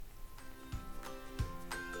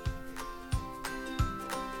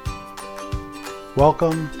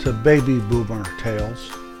Welcome to Baby Boomer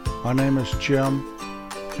Tales. My name is Jim.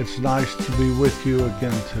 It's nice to be with you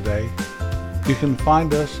again today. You can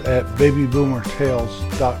find us at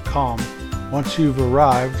babyboomertales.com. Once you've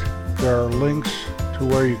arrived, there are links to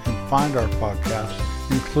where you can find our podcast,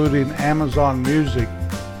 including Amazon Music.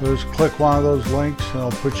 Just click one of those links and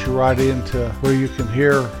it'll put you right into where you can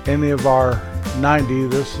hear any of our 90.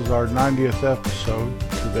 This is our 90th episode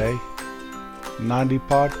today. 90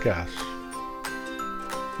 podcasts.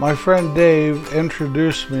 My friend Dave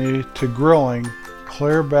introduced me to grilling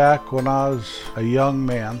clear back when I was a young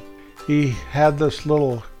man. He had this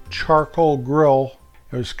little charcoal grill.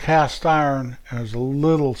 It was cast iron and it was a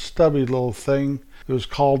little stubby little thing. It was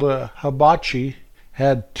called a hibachi.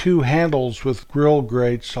 Had two handles with grill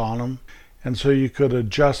grates on them, and so you could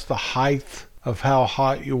adjust the height of how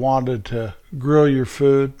hot you wanted to grill your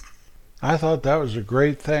food. I thought that was a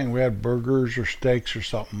great thing. We had burgers or steaks or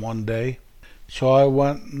something one day. So I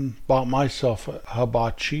went and bought myself a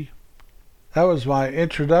hibachi. That was my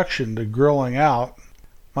introduction to grilling out.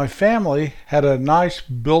 My family had a nice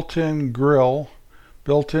built-in grill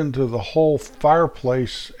built into the whole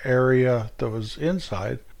fireplace area that was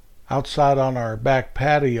inside, outside on our back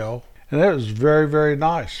patio. And it was very, very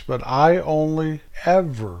nice. But I only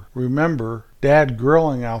ever remember Dad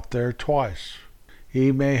grilling out there twice.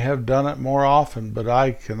 He may have done it more often, but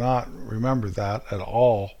I cannot remember that at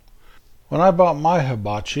all. When I bought my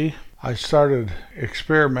hibachi, I started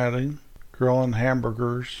experimenting, grilling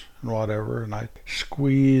hamburgers and whatever, and I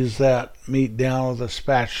squeeze that meat down with a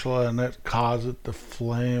spatula and it caused it to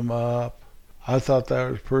flame up. I thought that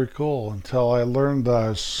was pretty cool until I learned that I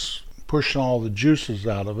was pushing all the juices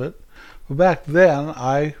out of it. But back then,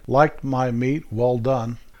 I liked my meat well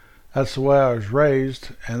done. That's the way I was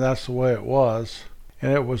raised, and that's the way it was.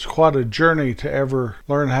 And it was quite a journey to ever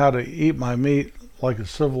learn how to eat my meat like a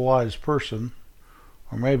civilized person,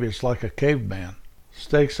 or maybe it's like a caveman.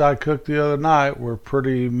 Steaks I cooked the other night were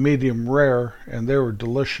pretty medium rare, and they were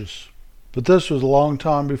delicious. But this was a long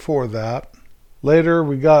time before that. Later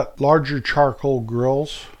we got larger charcoal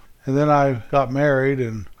grills, and then I got married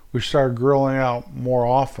and we started grilling out more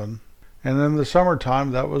often. And in the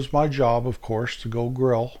summertime, that was my job, of course, to go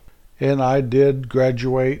grill. And I did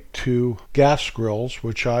graduate to gas grills,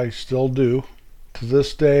 which I still do. To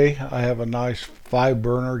this day, I have a nice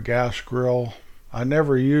 5-burner gas grill. I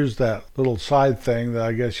never used that little side thing that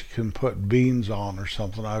I guess you can put beans on or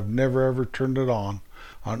something. I've never ever turned it on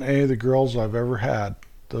any of the grills I've ever had.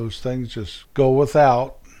 Those things just go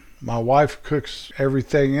without. My wife cooks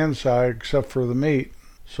everything inside except for the meat,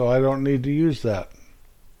 so I don't need to use that.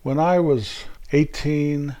 When I was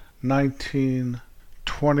 18, 19,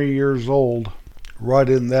 20 years old, right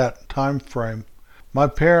in that time frame, my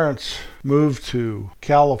parents moved to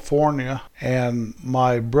California, and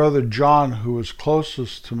my brother John, who was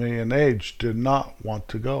closest to me in age, did not want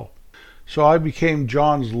to go. So I became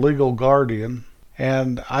John's legal guardian,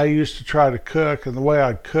 and I used to try to cook, and the way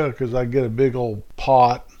I'd cook is I'd get a big old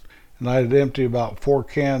pot, and I'd empty about 4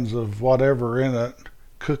 cans of whatever in it,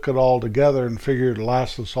 cook it all together, and figure it'd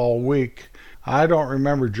last us all week. I don't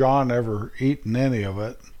remember John ever eating any of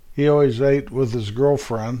it. He always ate with his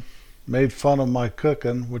girlfriend. Made fun of my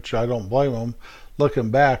cooking, which I don't blame him. Looking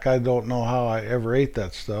back, I don't know how I ever ate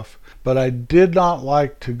that stuff. But I did not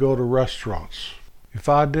like to go to restaurants. If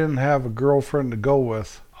I didn't have a girlfriend to go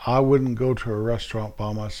with, I wouldn't go to a restaurant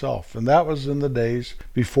by myself. And that was in the days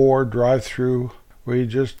before drive-through, where you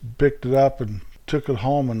just picked it up and took it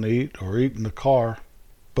home and eat, or eat in the car.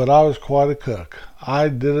 But I was quite a cook. I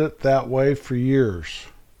did it that way for years.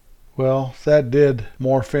 Well, that did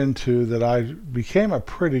morph into that I became a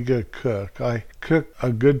pretty good cook. I cook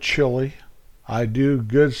a good chili. I do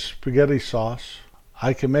good spaghetti sauce.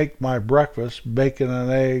 I can make my breakfast, bacon and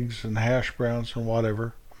eggs and hash browns and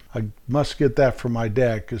whatever. I must get that from my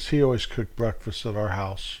dad because he always cooked breakfast at our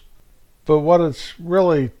house. But what it's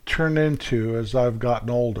really turned into as I've gotten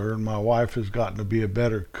older and my wife has gotten to be a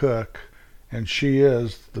better cook, and she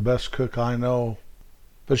is the best cook I know,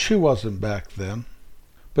 but she wasn't back then.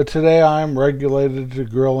 But today I'm regulated to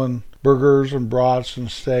grilling burgers and brats and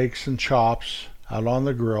steaks and chops out on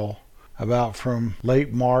the grill about from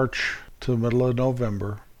late March to the middle of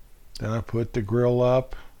November. Then I put the grill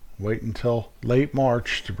up, wait until late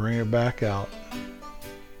March to bring it back out.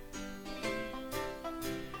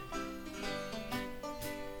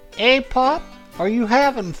 Hey, Pop, are you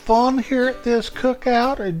having fun here at this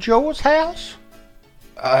cookout at Joe's house?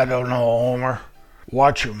 I don't know, Homer.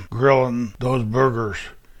 Watch him grilling those burgers.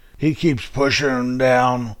 He keeps pushing them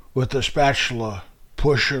down with the spatula,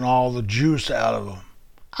 pushing all the juice out of them.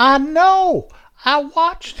 I know. I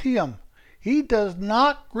watched him. He does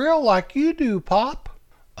not grill like you do, Pop.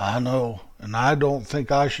 I know, and I don't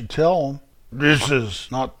think I should tell him. This is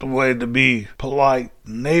not the way to be polite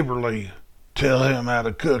and neighborly. Tell him how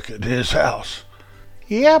to cook at his house.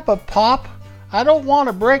 Yeah, but Pop, I don't want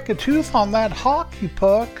to break a tooth on that hockey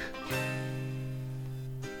puck.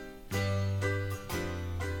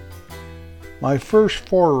 My first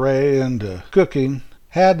foray into cooking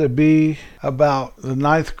had to be about the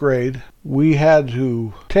 9th grade. We had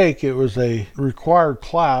to take, it was a required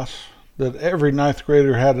class that every 9th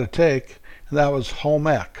grader had to take, and that was home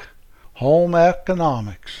ec. Home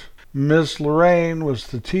economics. Ms. Lorraine was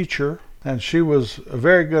the teacher, and she was a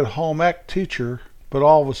very good home ec teacher, but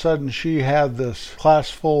all of a sudden she had this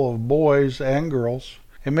class full of boys and girls.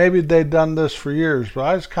 And maybe they'd done this for years, but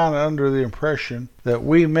I was kind of under the impression that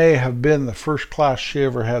we may have been the first class she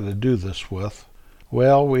ever had to do this with.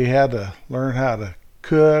 Well, we had to learn how to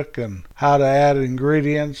cook and how to add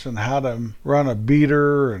ingredients and how to run a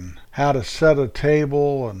beater and how to set a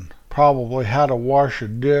table and probably how to wash a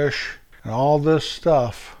dish and all this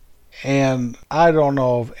stuff. And I don't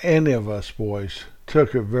know if any of us boys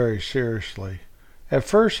took it very seriously. At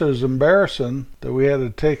first it was embarrassing that we had to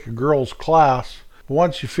take a girls' class.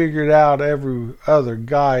 Once you figured out every other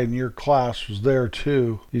guy in your class was there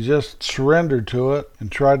too, you just surrendered to it and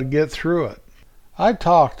tried to get through it. I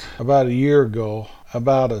talked about a year ago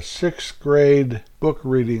about a 6th grade book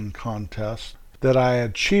reading contest that I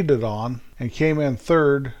had cheated on and came in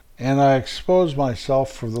 3rd, and I exposed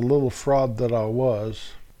myself for the little fraud that I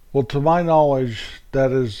was. Well, to my knowledge,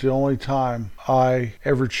 that is the only time I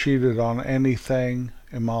ever cheated on anything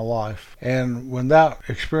in my life. And when that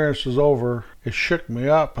experience was over, it shook me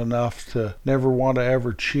up enough to never want to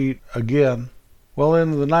ever cheat again. Well,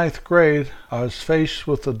 in the 9th grade, I was faced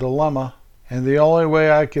with a dilemma, and the only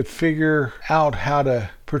way I could figure out how to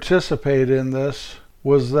participate in this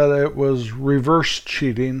was that it was reverse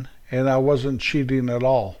cheating, and I wasn't cheating at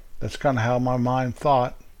all. That's kind of how my mind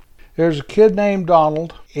thought. There's a kid named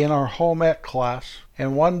Donald in our home ec class,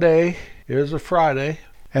 and one day, it was a Friday,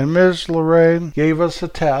 and Ms. Lorraine gave us a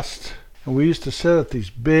test, and we used to sit at these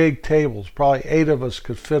big tables. Probably 8 of us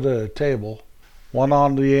could fit at a table. 1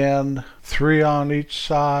 on the end, 3 on each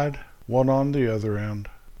side, 1 on the other end.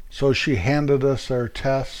 So she handed us our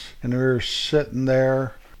tests, and we were sitting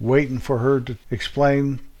there waiting for her to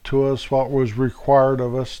explain to us what was required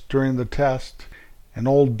of us during the test. And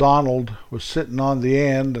old Donald was sitting on the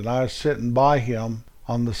end, and I was sitting by him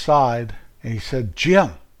on the side, and he said,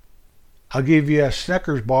 "Jim, I'll give you a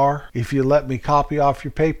Snickers bar if you let me copy off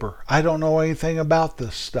your paper. I don't know anything about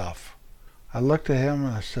this stuff." I looked at him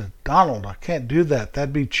and I said, "Donald, I can't do that.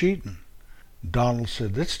 That'd be cheating." Donald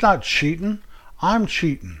said, "It's not cheating. I'm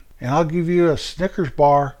cheating. And I'll give you a Snickers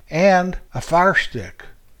bar and a Fire Stick."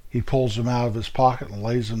 He pulls them out of his pocket and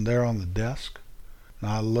lays them there on the desk. And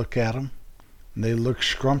I look at them, and they look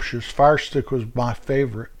scrumptious. Fire Stick was my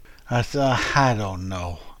favorite. I said, I don't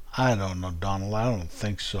know, Donald. I don't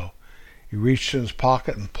think so." He reached in his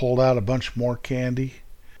pocket and pulled out a bunch more candy,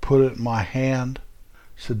 put it in my hand,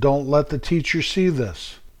 said, "Don't let the teacher see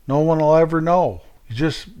this. No one will ever know. You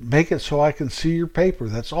just make it so I can see your paper.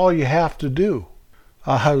 That's all you have to do."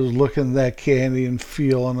 I was looking at that candy and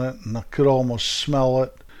feeling it, and I could almost smell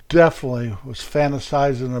it. Definitely was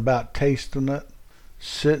fantasizing about tasting it,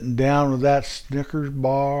 sitting down with that Snickers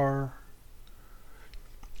bar.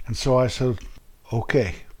 And so I said,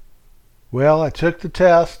 "Okay." Well, I took the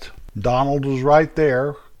test. Donald was right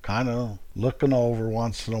there, kind of looking over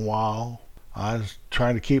once in a while. I was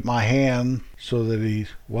trying to keep my hand so that he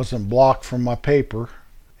wasn't blocked from my paper.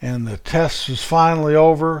 And the test was finally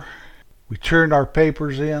over. We turned our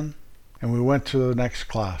papers in, and we went to the next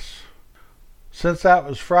class. Since that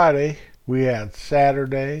was Friday, we had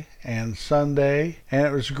Saturday and Sunday, and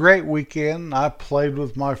it was a great weekend. I played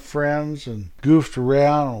with my friends and goofed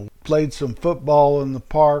around and played some football in the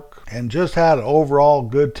park and just had an overall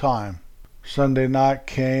good time. Sunday night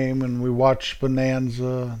came and we watched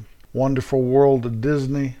Bonanza, Wonderful World of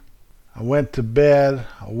Disney. I went to bed.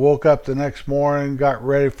 I woke up the next morning, got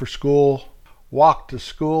ready for school, walked to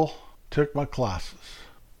school, took my classes.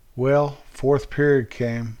 Well, 4th period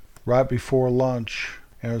came right before lunch.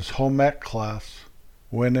 It was home ec class.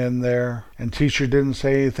 Went in there, and teacher didn't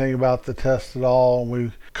say anything about the test at all.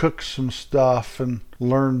 We cooked some stuff and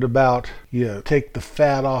learned about you take the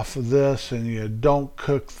fat off of this and you don't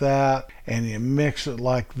cook that and you mix it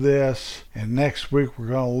like this. And next week we're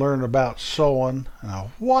going to learn about sewing. And I,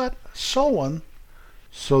 what? Sewing?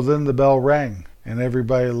 So then the bell rang and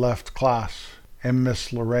everybody left class. And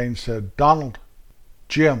Miss Lorraine said, "Donald,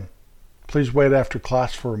 Jim, please wait after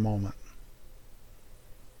class for a moment."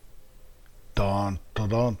 Dun, dun,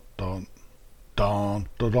 dun, dun. Dun,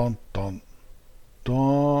 dun, dun, dun. Dun.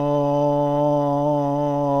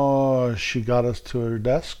 She got us to her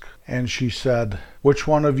desk, and she said, "Which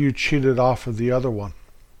one of you cheated off of the other one?"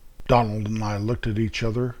 Donald and I looked at each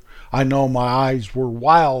other. I know my eyes were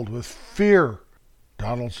wild with fear.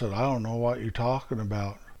 Donald said, "I don't know what you're talking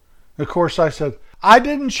about." Of course, I said, "I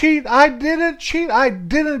didn't cheat. I didn't cheat. I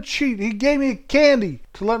didn't cheat. He gave me candy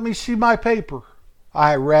to let me see my paper."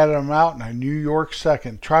 I ratted him out in a New York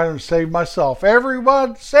second, trying to save myself.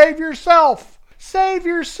 "Everyone, save yourself! Save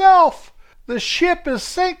yourself! The ship is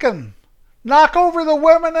sinking! Knock over the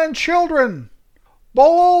women and children!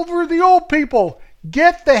 Bowl over the old people!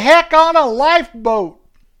 Get the heck on a lifeboat!"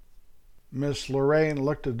 Miss Lorraine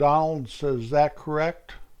looked at Donald and said, "Is that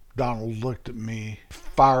correct?" Donald looked at me,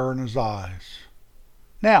 fire in his eyes.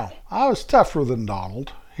 Now, I was tougher than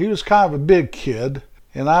Donald. He was kind of a big kid,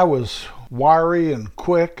 and I was wiry and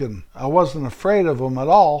quick, and I wasn't afraid of him at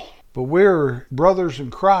all. But we were brothers in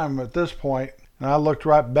crime at this point, and I looked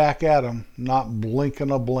right back at him, not blinking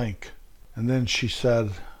a blink. And then she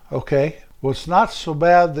said, "Okay, well, it's not so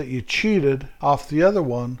bad that you cheated off the other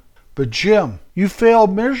one, but Jim, you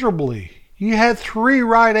failed miserably. You had 3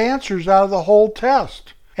 right answers out of the whole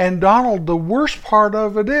test. And Donald, the worst part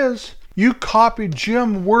of it is, you copied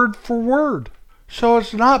Jim word for word. So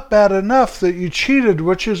it's not bad enough that you cheated,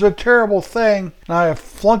 which is a terrible thing, and I have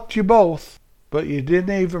flunked you both, but you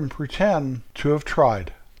didn't even pretend to have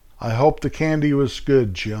tried. I hope the candy was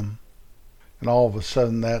good, Jim." And all of a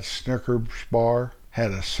sudden that Snickers bar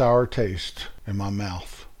had a sour taste in my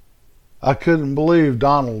mouth. I couldn't believe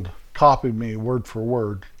Donald copied me word for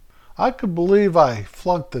word. I could believe I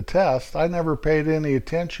flunked the test. I never paid any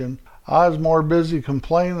attention. I was more busy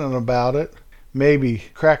complaining about it, maybe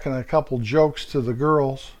cracking a couple jokes to the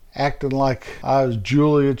girls, acting like I was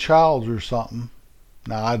Julia Childs or something.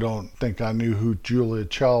 Now, I don't think I knew who Julia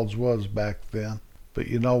Childs was back then, but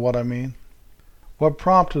you know what I mean. What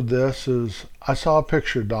prompted this is I saw a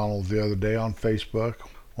picture of Donald the other day on Facebook.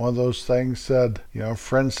 One of those things said,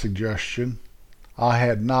 friend suggestion. I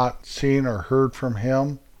had not seen or heard from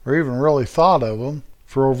him or even really thought of him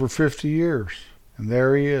for over 50 years. And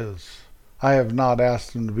there he is. I have not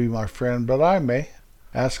asked him to be my friend, but I may.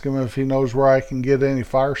 Ask him if he knows where I can get any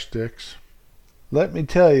fire sticks. Let me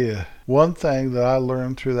tell you, one thing that I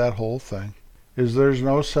learned through that whole thing is there's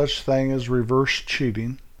no such thing as reverse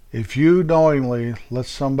cheating. If you knowingly let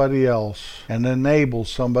somebody else and enable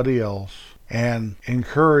somebody else and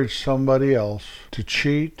encourage somebody else to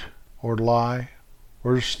cheat or lie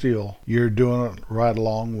or to steal, you're doing it right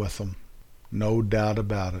along with them. No doubt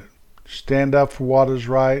about it. Stand up for what is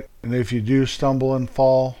right, and if you do stumble and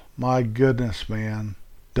fall, my goodness, man,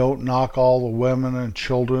 don't knock all the women and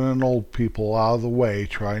children and old people out of the way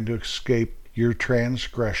trying to escape your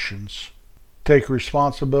transgressions. Take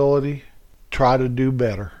responsibility. Try to do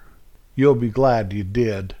better. You'll be glad you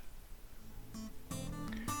did.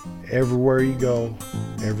 Everywhere you go,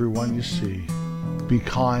 everyone you see, be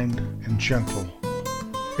kind and gentle.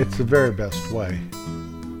 It's the very best way.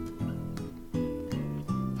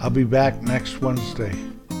 I'll be back next Wednesday.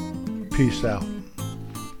 Peace out.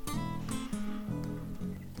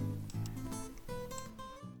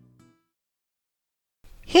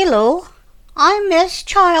 Hello, I'm Miss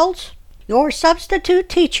Childs, your substitute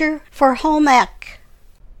teacher for home ec.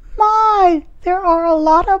 My, there are a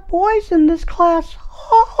lot of boys in this class.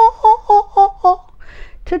 Ho, ho, ho, ho, ho, ho.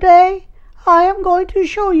 Today, I am going to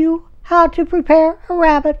show you how to prepare a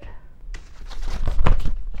rabbit.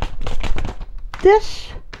 This,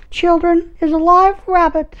 children, is a live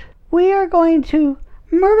rabbit. We are going to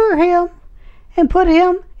murder him and put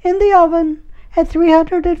him in the oven at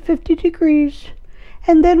 350 degrees.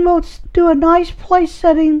 And then we'll do a nice place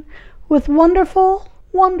setting with wonderful,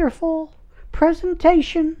 wonderful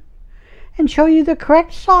presentation and show you the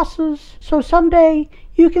correct sauces so someday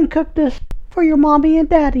you can cook this for your mommy and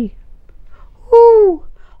daddy. Ooh,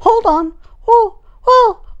 hold on.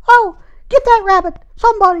 Oh, get that rabbit.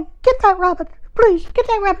 Somebody, get that rabbit. Please, get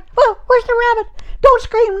that rabbit. Oh, where's the rabbit? Don't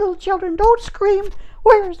scream, little children. Don't scream.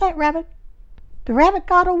 Where is that rabbit? The rabbit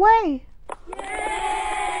got away.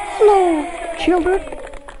 Hello, children.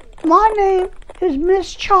 My name is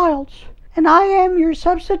Miss Childs, and I am your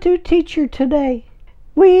substitute teacher today.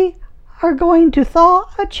 We are going to thaw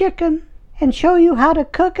a chicken and show you how to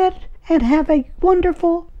cook it and have a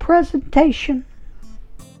wonderful presentation.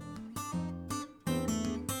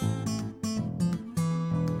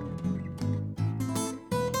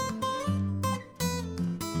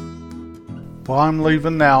 Well, I'm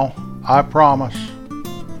leaving now. I promise.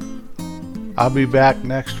 I'll be back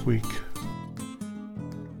next week.